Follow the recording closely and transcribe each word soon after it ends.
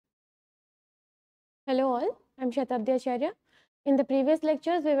Hello all, I'm Shatabdi Acharya. In the previous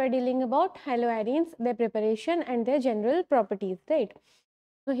lectures, we were dealing about haloarenes, their preparation and their general properties, right?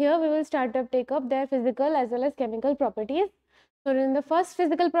 So here we will take up their physical as well as chemical properties. So in the first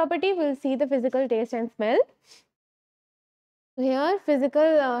physical property, we will see the physical taste and smell. So here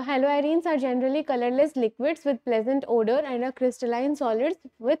physical haloarenes are generally colorless liquids with pleasant odor and are crystalline solids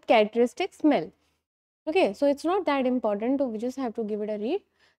with characteristic smell. Okay, so it's not that important, we just have to give it a read.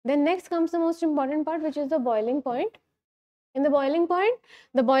 Then next comes the most important part, which is the boiling point. In the boiling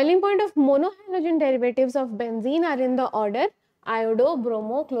point of monohalogen derivatives of benzene are in the order iodo,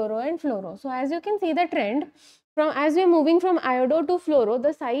 bromo, chloro and fluoro. So as you can see the trend, as we are moving from iodo to fluoro,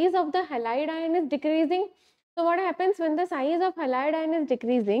 the size of the halide ion is decreasing. So what happens when the size of halide ion is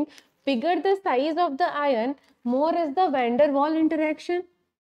decreasing? Bigger the size of the ion, more is the van der Waals interaction.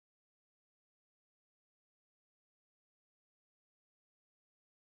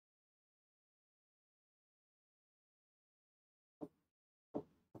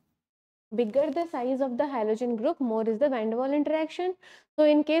 Bigger the size of the halogen group, more is the van der Waals interaction. So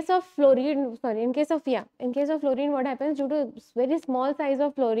in case of fluorine, what happens? Due to very small size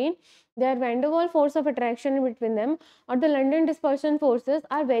of fluorine, their van der Waals force of attraction between them or the London dispersion forces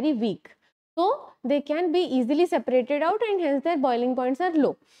are very weak. So they can be easily separated out and hence their boiling points are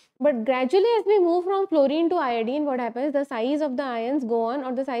low. But gradually as we move from fluorine to iodine, what happens? The size of the ions go on,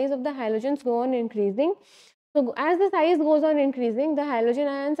 or the size of the halogens go on increasing. So as the size goes on increasing, the halogen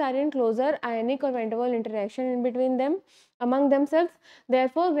ions are in closer ionic or van der Waals interaction in between them, among themselves.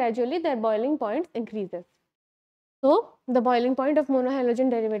 Therefore, gradually their boiling point increases. So the boiling point of monohalogen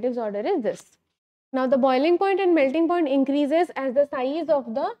derivatives order is this. Now the boiling point and melting point increases as the size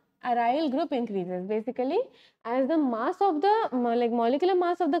of the aryl group increases. Basically, as the mass of the molecular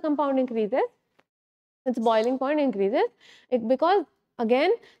mass of the compound increases, its boiling point increases. Because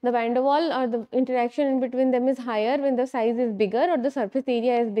again the van der Waals or the interaction in between them is higher when the size is bigger or the surface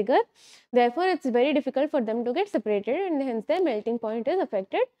area is bigger. Therefore, it's very difficult for them to get separated and hence their melting point is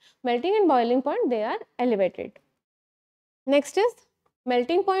affected. Melting and boiling point, they are elevated. Next is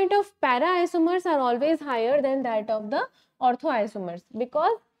melting point of para isomers are always higher than that of the ortho isomers,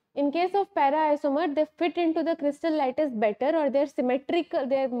 because in case of para isomer they fit into the crystal lattice better, or they're symmetrical,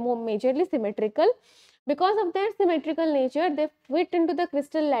 they're more majorly symmetrical. Because of their symmetrical nature, they fit into the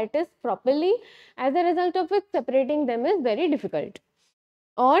crystal lattice properly, as a result of which separating them is very difficult.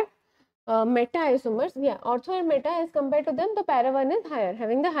 Or meta isomers, ortho and meta, as compared to them, the para one is higher,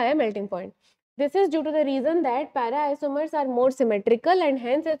 having the higher melting point. This is due to the reason that para isomers are more symmetrical and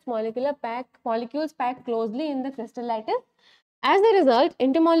hence its molecules pack closely in the crystal lattice. As a result,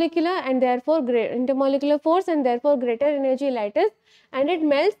 intermolecular force and therefore greater energy lattice, and it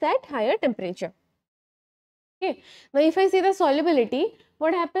melts at higher temperature. Okay. Now, if I see the solubility,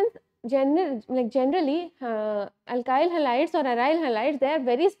 what happens? Generally, alkyl halides or aryl halides, they are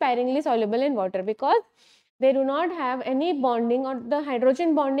very sparingly soluble in water because they do not have any bonding, or the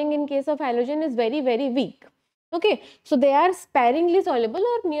hydrogen bonding in case of halogen is very, very weak. Okay, so they are sparingly soluble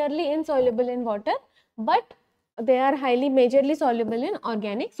or nearly insoluble in water, but they are majorly soluble in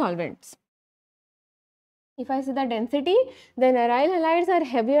organic solvents. If I see the density, then aryl halides are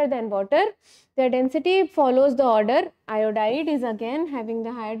heavier than water. Their density follows the order. Iodide is again having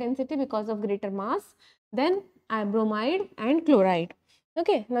the higher density because of greater mass. Then bromide and chloride.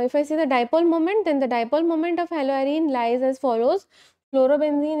 Okay, now if I see the dipole moment, then the dipole moment of haloarene lies as follows.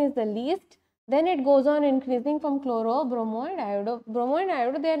 Fluorobenzene is the least. Then it goes on increasing from chloro, bromo and iodo. Bromo and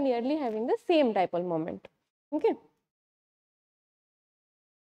iodo, they are nearly having the same dipole moment. Okay.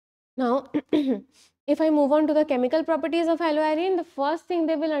 Now, if I move on to the chemical properties of haloarene, the first thing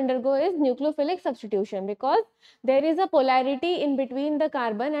they will undergo is nucleophilic substitution, because there is a polarity in between the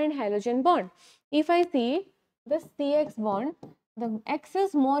carbon and halogen bond. If I see the CX bond, the X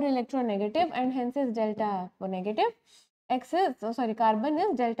is more electronegative and hence is delta negative. Carbon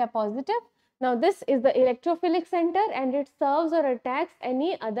is delta positive. Now this is the electrophilic center and it serves or attacks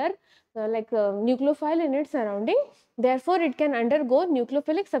any other nucleophile in its surrounding. Therefore, it can undergo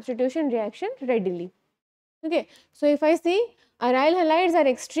nucleophilic substitution reaction readily. Okay, so if I see aryl halides are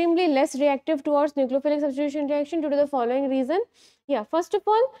extremely less reactive towards nucleophilic substitution reaction due to the following reason. First of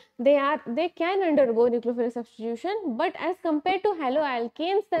all, they can undergo nucleophilic substitution, but as compared to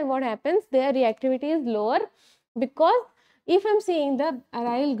haloalkanes, then what happens? Their reactivity is lower, because if I am seeing the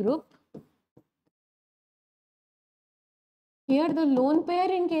aryl group, here the lone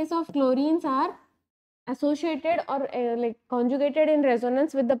pair in case of chlorines are associated or conjugated in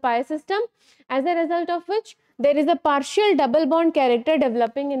resonance with the pi system, as a result of which there is a partial double bond character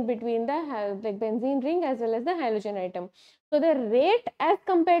developing in between the benzene ring as well as the halogen atom. So the rate as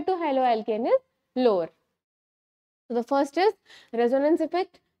compared to haloalkane is lower. So the first is resonance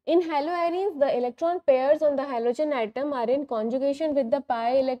effect. In haloarenes, the electron pairs on the halogen atom are in conjugation with the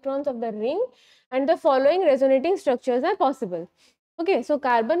pi electrons of the ring, and the following resonating structures are possible. Okay, so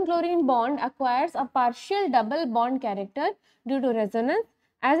carbon-chlorine bond acquires a partial double bond character due to resonance.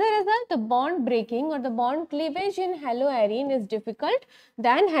 As a result, the bond breaking or the bond cleavage in haloarene is difficult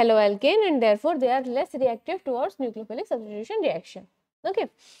than haloalkane, and therefore they are less reactive towards nucleophilic substitution reaction. Okay.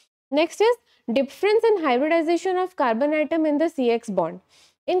 Next is difference in hybridization of carbon atom in the CX bond.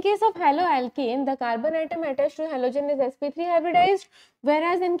 In case of haloalkane, the carbon atom attached to halogen is sp3 hybridized,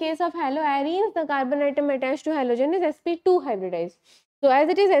 whereas in case of haloarenes, the carbon atom attached to halogen is sp2 hybridized. So as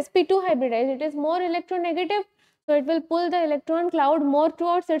it is sp2 hybridized, it is more electronegative, so it will pull the electron cloud more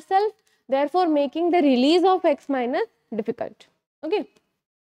towards itself, therefore making the release of X minus difficult. Okay.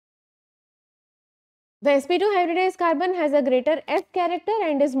 The sp2 hybridized carbon has a greater S character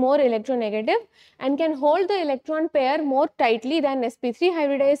and is more electronegative and can hold the electron pair more tightly than sp3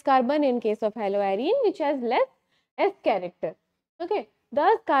 hybridized carbon in case of haloarene, which has less S character. Okay.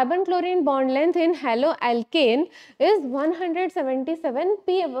 Thus, carbon-chlorine bond length in haloalkane is 177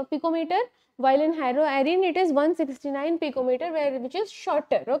 picometer, while in haloarene it is 169 picometer, which is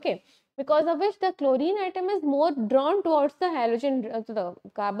shorter. Okay. Because of which the chlorine atom is more drawn towards the halogen, the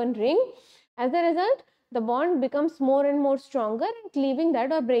carbon ring. As a result, the bond becomes more and more stronger, and cleaving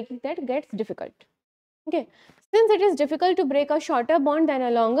that or breaking that gets difficult. Okay. Since it is difficult to break a shorter bond than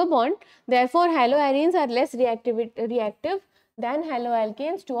a longer bond, therefore haloarenes are less reactive than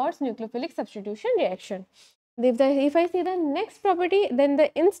haloalkanes towards nucleophilic substitution reaction. If I see the next property, then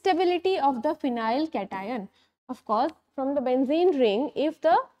the instability of the phenyl cation. Of course, from the benzene ring, if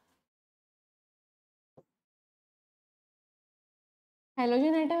the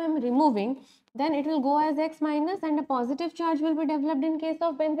halogen atom I am removing, then it will go as X minus and a positive charge will be developed in case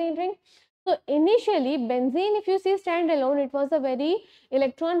of benzene ring. So initially benzene, if you see stand alone, it was a very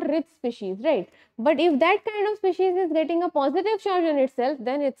electron rich species, right? But if that kind of species is getting a positive charge on itself,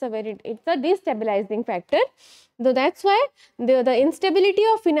 then it's a destabilizing factor. So that's why the instability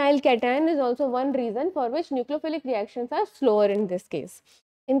of phenyl cation is also one reason for which nucleophilic reactions are slower in this case.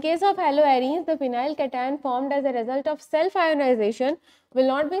 In case of haloarenes, the phenyl cation formed as a result of self-ionization will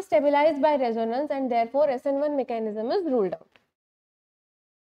not be stabilized by resonance, and therefore SN1 mechanism is ruled out.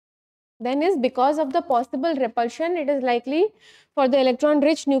 Then is because of the possible repulsion, it is likely for the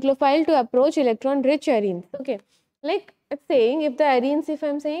electron-rich nucleophile to approach electron-rich arenes. Okay, like it's saying if the arenes, if I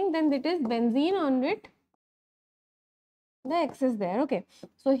am saying, then it is benzene on it, the X is there. Okay,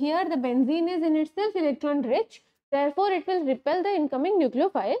 so here the benzene is in itself electron-rich. Therefore, it will repel the incoming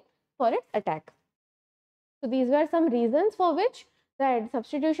nucleophile for its attack. So, these were some reasons for which the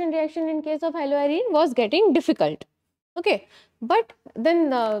substitution reaction in case of haloarene was getting difficult. Okay, but then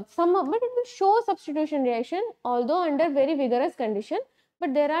but it will show substitution reaction, although under very vigorous condition,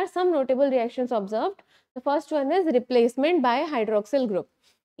 but there are some notable reactions observed. The first one is replacement by hydroxyl group.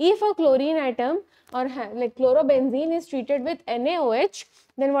 If a chlorine atom or like chlorobenzene is treated with NaOH,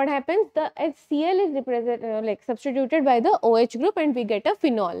 then what happens? The HCl is substituted by the OH group and we get a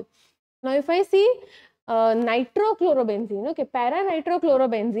phenol. Now, if I see nitrochlorobenzene, okay,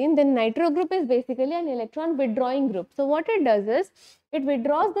 para-nitrochlorobenzene, then nitro group is basically an electron withdrawing group. So, what it does is, it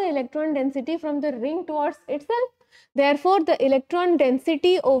withdraws the electron density from the ring towards itself. Therefore, the electron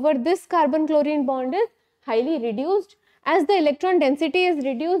density over this carbon-chlorine bond is highly reduced. As the electron density is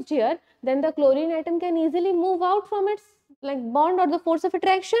reduced here, then the chlorine atom can easily move out from its bond or the force of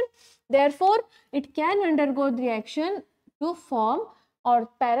attraction. Therefore, it can undergo the reaction to form or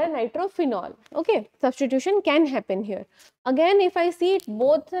para-nitrophenol. Okay, substitution can happen here. Again, if I see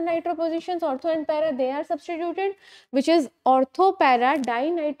both the nitro positions, ortho and para, they are substituted, which is ortho-para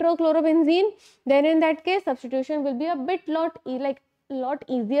dinitrochlorobenzene. Then in that case, substitution will be a bit lot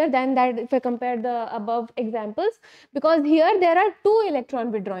easier than that if I compare the above examples, because here there are two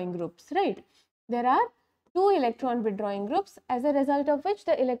electron withdrawing groups, right? There are two electron withdrawing groups, as a result of which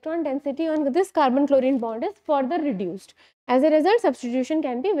the electron density on this carbon chlorine bond is further reduced. As a result, substitution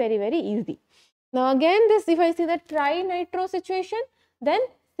can be very, very easy. Now again, this, if I see the trinitro situation, then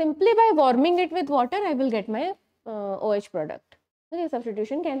simply by warming it with water, I will get my OH product. Okay,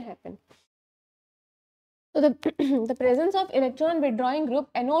 substitution can happen. So the presence of electron withdrawing group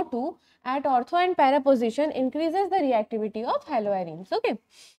NO2 at ortho and para position increases the reactivity of haloarenes. Okay.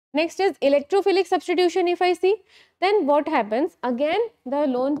 Next is electrophilic substitution. If I see, then what happens? Again, the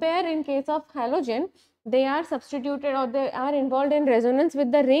lone pair in case of halogen, they are substituted or they are involved in resonance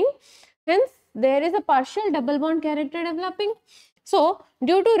with the ring. Hence, there is a partial double bond character developing. So,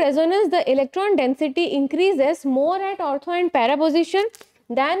 due to resonance, the electron density increases more at ortho and para position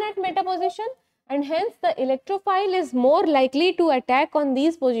than at meta position. and hence the electrophile is more likely to attack on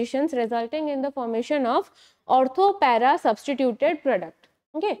these positions, resulting in the formation of ortho-para substituted product.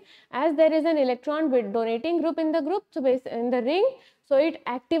 Okay, as there is an electron donating group in the group, so in the ring, so it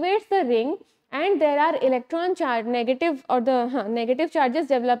activates the ring, and there are electron charge negative or the negative charges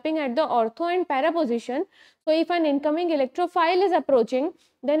developing at the ortho and para position. So if an incoming electrophile is approaching,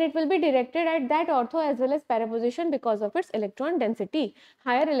 then it will be directed at that ortho as well as para position because of its electron density,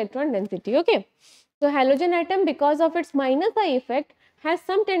 higher electron density. Okay, so halogen atom, because of its minus I effect, has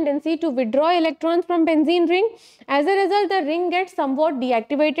some tendency to withdraw electrons from benzene ring. As a result, the ring gets somewhat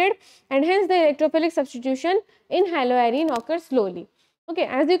deactivated, and hence the electrophilic substitution in haloarene occurs slowly. Okay,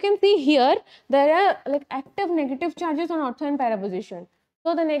 as you can see here, there are like active negative charges on ortho and para position.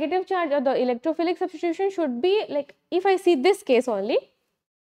 So the negative charge or the electrophilic substitution should be like, if I see this case only,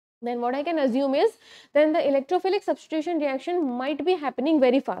 then what I can assume is then the electrophilic substitution reaction might be happening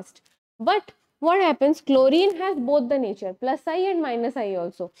very fast. But what happens, chlorine has both the nature, plus I and minus I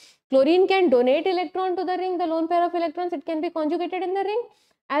also. Chlorine can donate electron to the ring, the lone pair of electrons, it can be conjugated in the ring,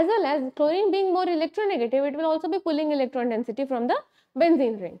 as well as chlorine being more electronegative, it will also be pulling electron density from the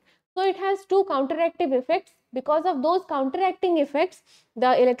benzene ring. So it has two counteractive effects. Because of those counteracting effects, the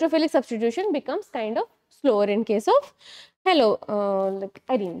electrophilic substitution becomes kind of slower in case of like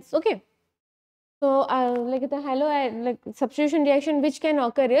arenes. Okay, so like the like substitution reaction which can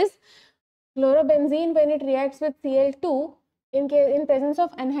occur is chlorobenzene when it reacts with Cl2 in presence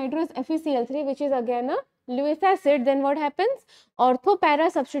of anhydrous FeCl3, which is again a Lewis acid. Then what happens? Ortho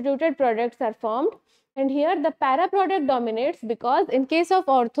para substituted products are formed, and here the para product dominates, because in case of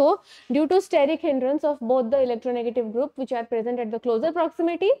ortho, due to steric hindrance of both the electronegative group which are present at the closer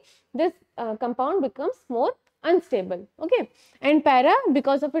proximity, this compound becomes more unstable. Okay, and para,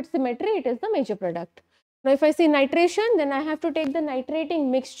 because of its symmetry, it is the major product. Now if I see nitration, then I have to take the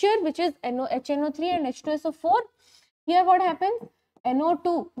nitrating mixture, which is HNO3 and H2SO4. Here what happens?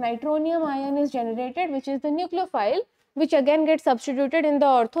 NO2 nitronium ion is generated, which is the nucleophile, which again gets substituted in the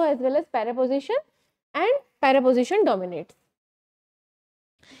ortho as well as para position, and para position dominates.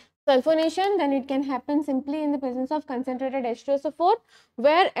 Sulfonation, then it can happen simply in the presence of concentrated H2SO4,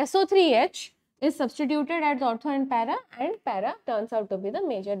 where SO3H is substituted at the ortho and para turns out to be the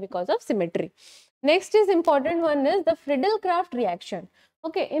major because of symmetry. Next is important one is the Friedel-Crafts reaction.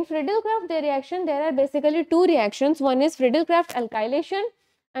 Okay, in Friedel-Crafts reaction, there are basically two reactions. One is Friedel-Crafts alkylation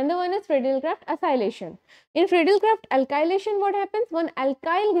and the one is Friedel-Crafts acylation. In Friedel-Crafts alkylation, what happens? One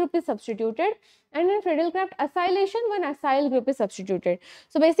alkyl group is substituted, and in Friedel-Crafts acylation, one acyl group is substituted.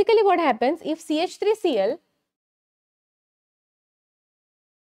 So basically what happens, if CH3Cl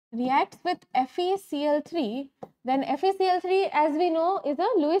reacts with FeCl3, then FeCl3, as we know, is a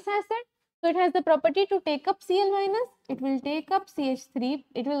Lewis acid. So it has the property to take up Cl minus, it will take up CH3,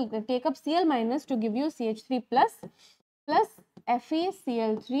 it will take up Cl minus to give you CH3 plus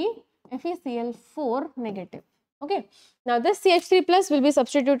FeCl3, FeCl4 negative. Okay, now this CH3 plus will be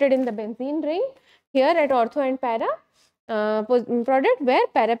substituted in the benzene ring here at ortho and para product, where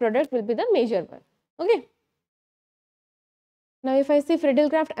para product will be the major one. Okay. Now if I see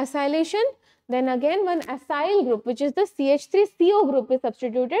Friedel-Crafts acylation, then again one acyl group, which is the CH3CO group, is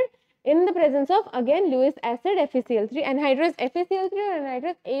substituted in the presence of again Lewis acid FeCl3, anhydrous FeCl3 or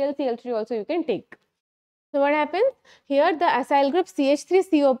anhydrous AlCl3 also you can take. So what happens? Here the acyl group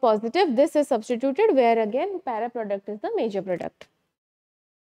CH3CO positive, this is substituted, where again para product is the major product.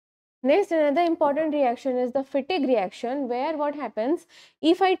 Next, another important reaction is the Fittig reaction, where what happens,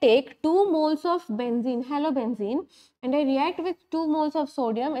 if I take 2 moles of benzene, halobenzene, and I react with 2 moles of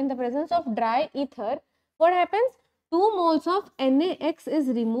sodium in the presence of dry ether, what happens? 2 moles of NaX is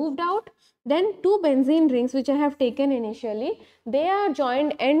removed out, then 2 benzene rings which I have taken initially, they are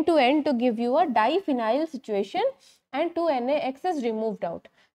joined end to end to give you a diphenyl situation, and 2 NaX is removed out.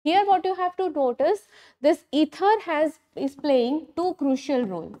 Here what you have to notice, this ether is playing two crucial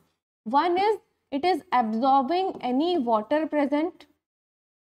roles. One is it is absorbing any water present,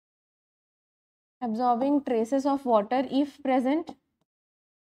 absorbing traces of water if present.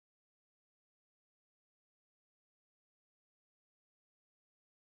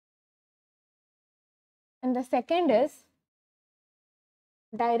 And the second is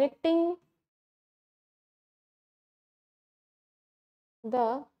directing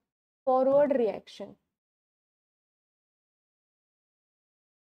the forward reaction.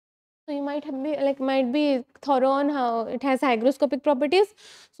 So you might be thorough on how it has hygroscopic properties.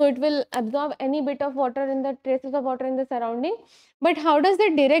 So it will absorb any bit of water in the traces of water in the surrounding. But how does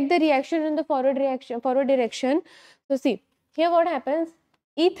it direct the reaction in the forward direction? So see, here what happens?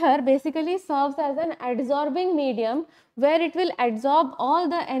 ether basically serves as an adsorbing medium where it will absorb all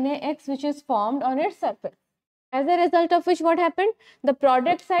the NaX which is formed on its surface. As a result of which, what happened? The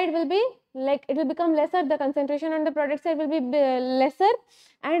product side will be like, it will become lesser, the concentration on the product side will be lesser,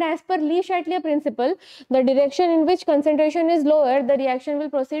 and as per Le-Chatelier principle, the direction in which concentration is lower, the reaction will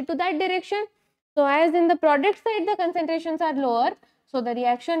proceed to that direction. So as in the product side the concentrations are lower, so the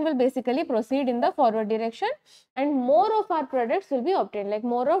reaction will basically proceed in the forward direction and more of our products will be obtained, like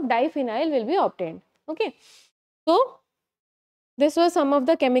more of diphenyl will be obtained. Okay, so this was some of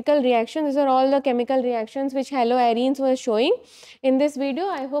the chemical reactions. These are all the chemical reactions which haloarenes were showing in this video.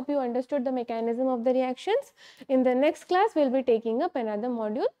 I hope you understood the mechanism of the reactions. In the next class, we will be taking up another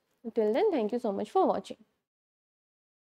module. Till then, thank you so much for watching.